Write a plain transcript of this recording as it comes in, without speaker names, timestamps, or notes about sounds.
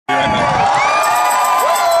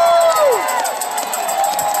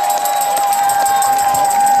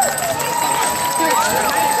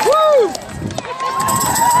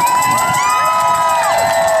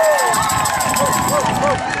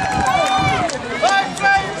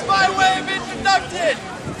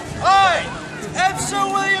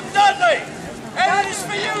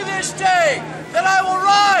day that I will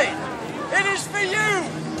ride. It is for you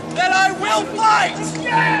that I will fight.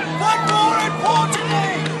 But more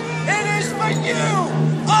importantly, it is for you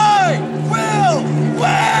I will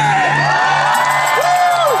win.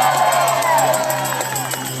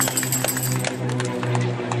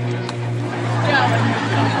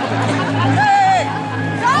 Hey!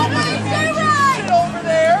 Sit over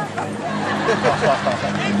there.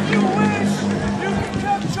 If you wish, you can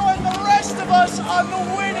come join the rest of us on the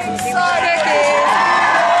winning side.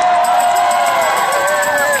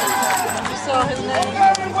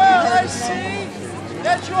 Very well, I see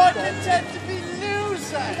that you are content to be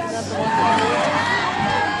losers.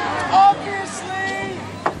 Obviously,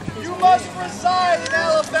 you must reside in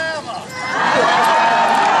Alabama.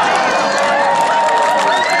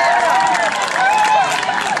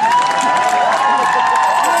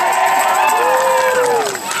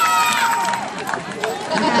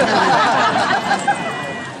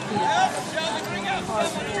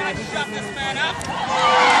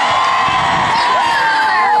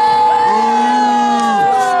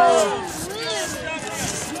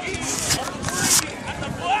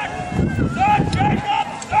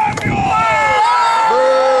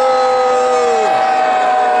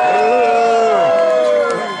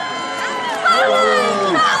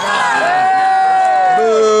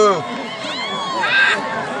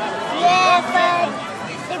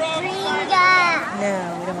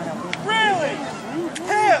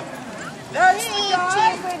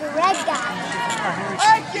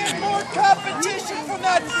 I get more competition from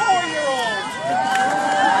that 4-year-old.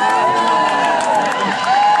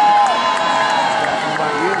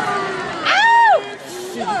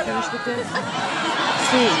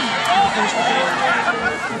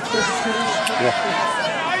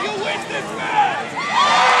 Are you with this man?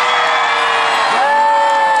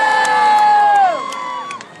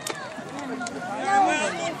 Very well,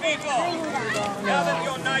 good people. Now that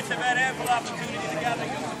your knights have had ample opportunity to gather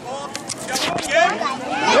your support, shall we begin?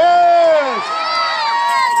 Yes!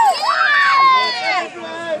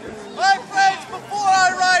 My friends, before I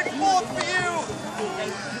ride forth for you,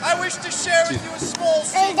 I wish to share with you a small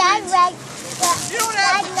secret. You don't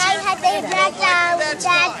have to share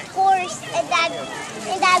that horse and that ring.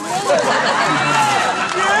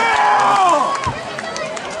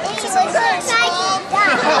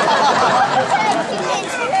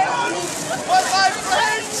 But my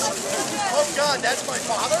friends, oh God, that's my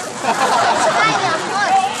father?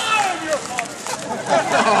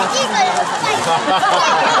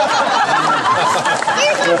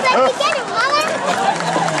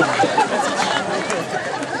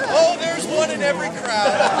 Oh, there's one in every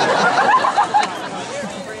crowd.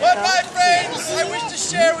 But my friends, I wish to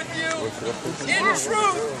share with you, in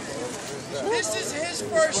truth, this is his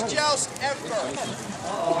first joust ever.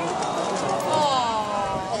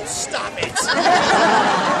 Oh, stop it.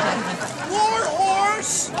 War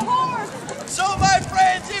horse. So my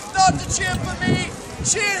friends, if not to cheer for me,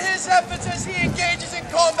 cheer his efforts as he engages in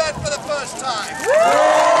combat for the first time.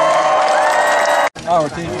 Oh, we're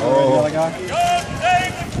teaming. Oh, the other guy. God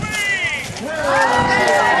save the Queen!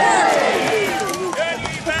 Can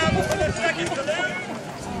ye bow for the second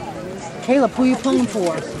salute? Caleb, who are you pulling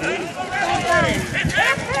for? Good night!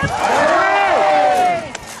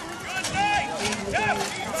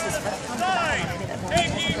 Side!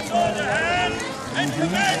 Take ye sword to hand and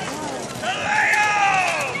commence the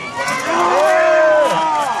layout!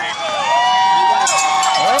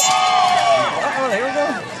 Oh, there we go.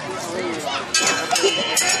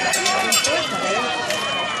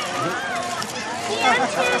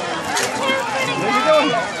 Where you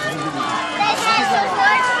going?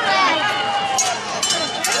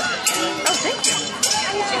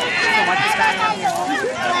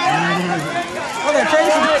 Oh, they're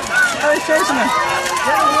chasing it. Oh, he's chasing it.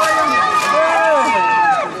 Get him, William.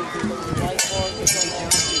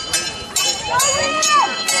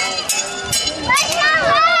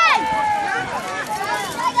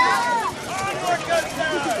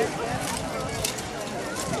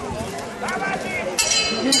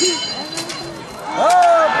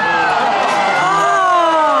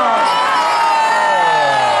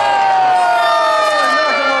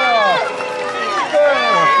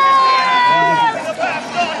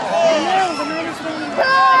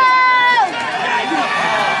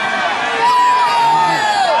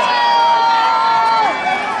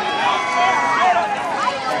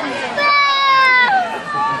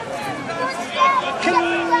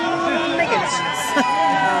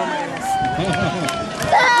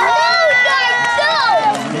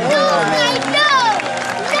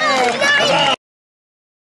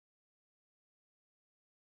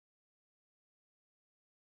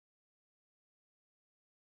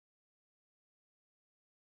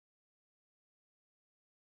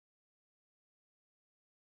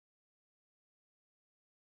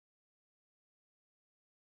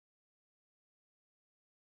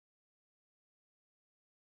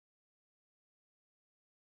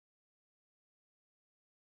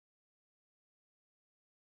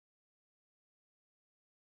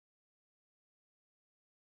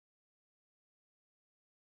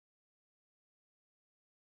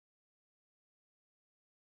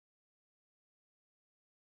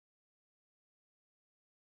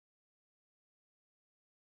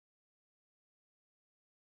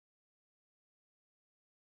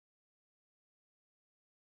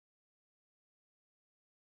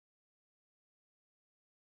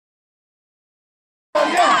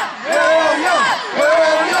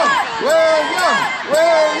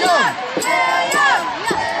 No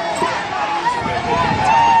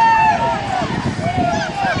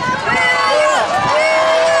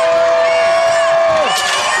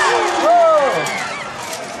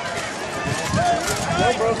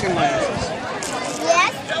broken lances.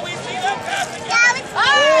 Yes. Shall we see them passing? Yeah, let's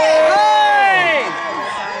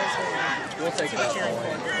We'll take that.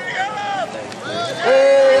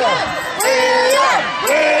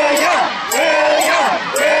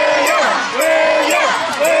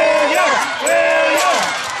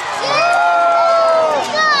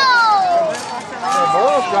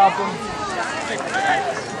 Drop them.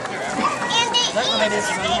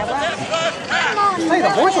 Hey, the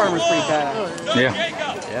horse armor's pretty bad. Yeah.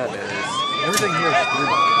 Yeah, it is. Everything here is pretty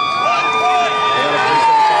bad.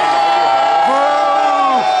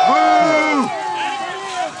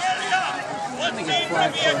 I think it's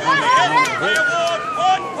flag for 100. Award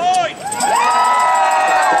 1 point.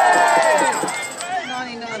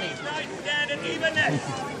 Nani. Nice stand and evenness.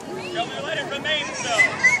 Shall we let it remain so?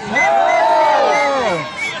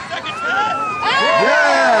 See a second pass?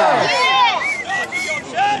 Yeah! Start to your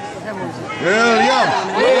chest. William!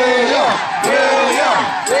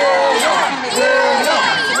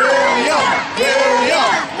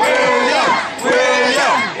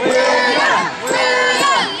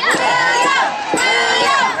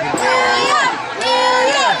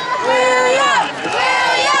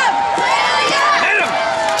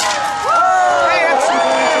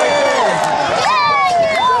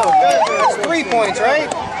 Right?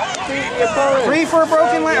 3 for a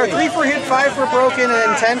broken line, or 3 for a hit, 5 for a broken, and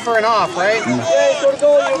then 10 for an off, right? Mama,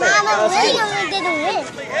 William didn't win.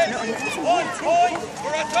 1 point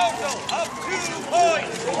for a total of 2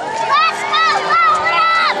 points. Let's go,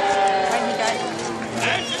 William!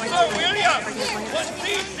 And to Sir William, what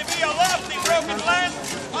seems to be a lofty broken lance,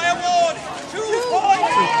 I award 2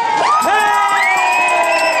 points.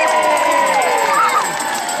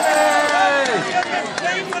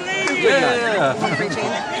 Yeah! Want a free change? A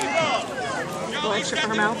little extra for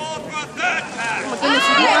her mouth. Oh my goodness,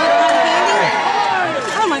 you got candy?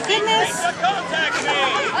 Oh my goodness.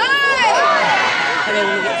 And then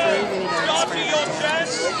when we get through, we need to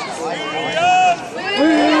spread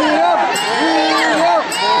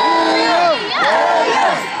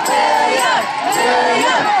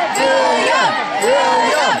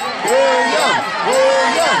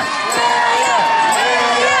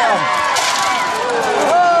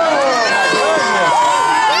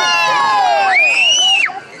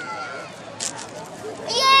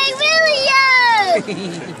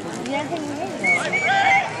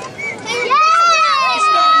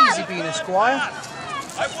Easy being a squire.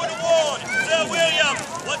 I would award Sir William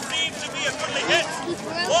what seems to be a goodly hit.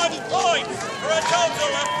 1 point for a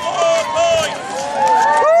total of 4 points.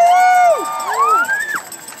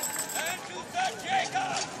 And to Sir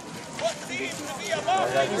Jacob, what seems to be a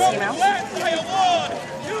lofty broken lance, I award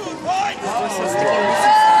 2 points.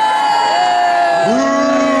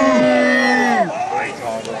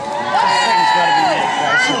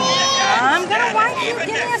 I'm gonna wipe you. Give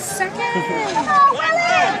me a second.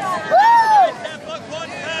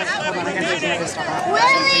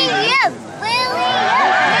 William!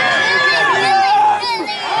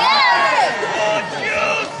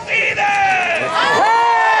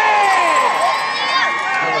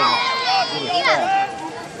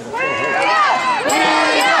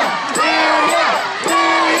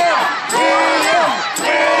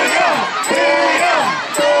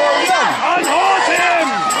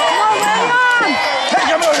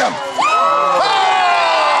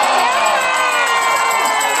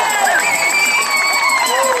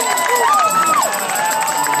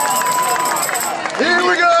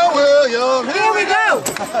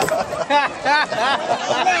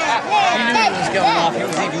 He knew he was going off. He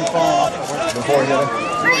was even falling off before he did it.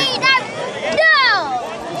 Freedom! No!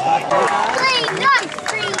 Freedom!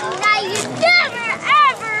 Freedom! Now you never,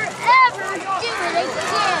 ever, ever do it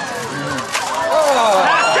again!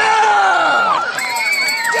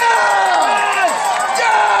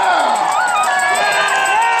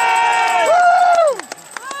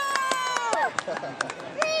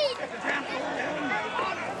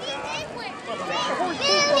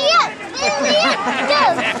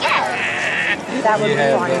 That would be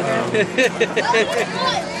funny.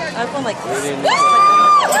 I've gone like this. It's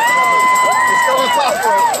going top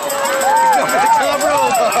rope. It's going top rope.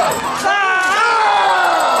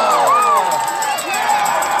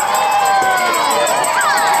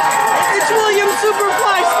 It's William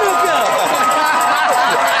Superfly Snuka!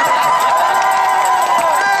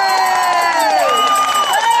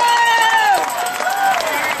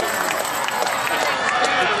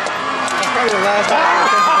 That's probably the last time.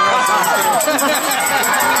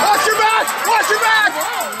 Watch your back!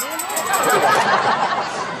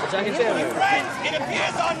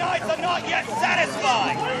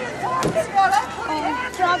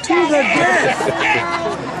 To the death!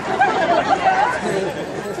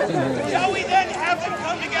 Shall we then have them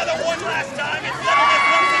come together one last time and settle this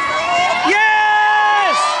once and for all?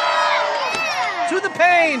 Yes! To the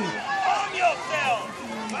pain! Arm yourselves!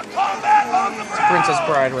 A combat on the ground! Princess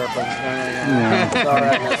Bride reference. It's all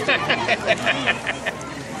right.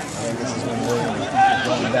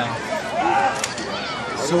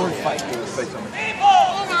 Sword fight. People!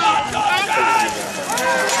 Not soldiers!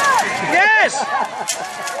 Yes!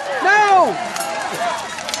 No!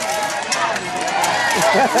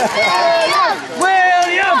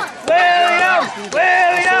 William! William!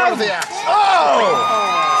 William! Oh!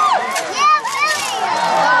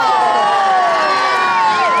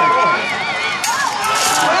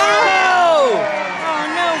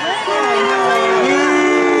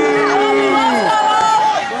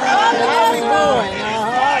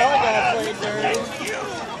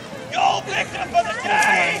 Your victor for the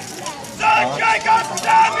day, Sir Jacob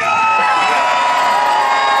Samuel!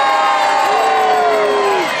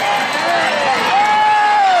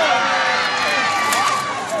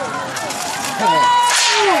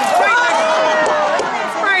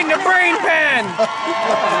 Right in the brain pan!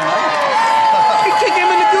 You kick him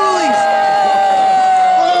in the ghoulies!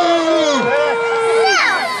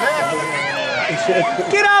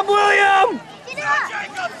 Get up, William!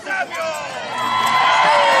 Jacob Samuel!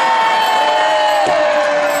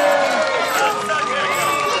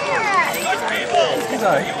 Good people,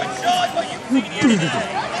 are you enjoying what you've seen here today?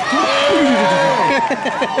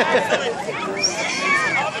 Excellent. We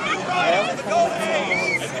are the new riders of the Golden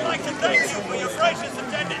Age, and we'd like to thank you for your gracious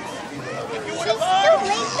attendance. If you would oblige,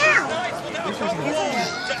 guys will now come forward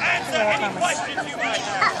to answer any questions you might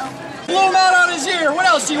have. Blew him out on his ear. What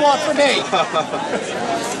else do you want from me?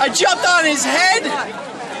 I jumped on his head.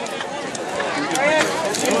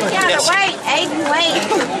 You gotta wait, Aiden, wait.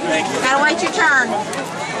 Gotta wait your turn.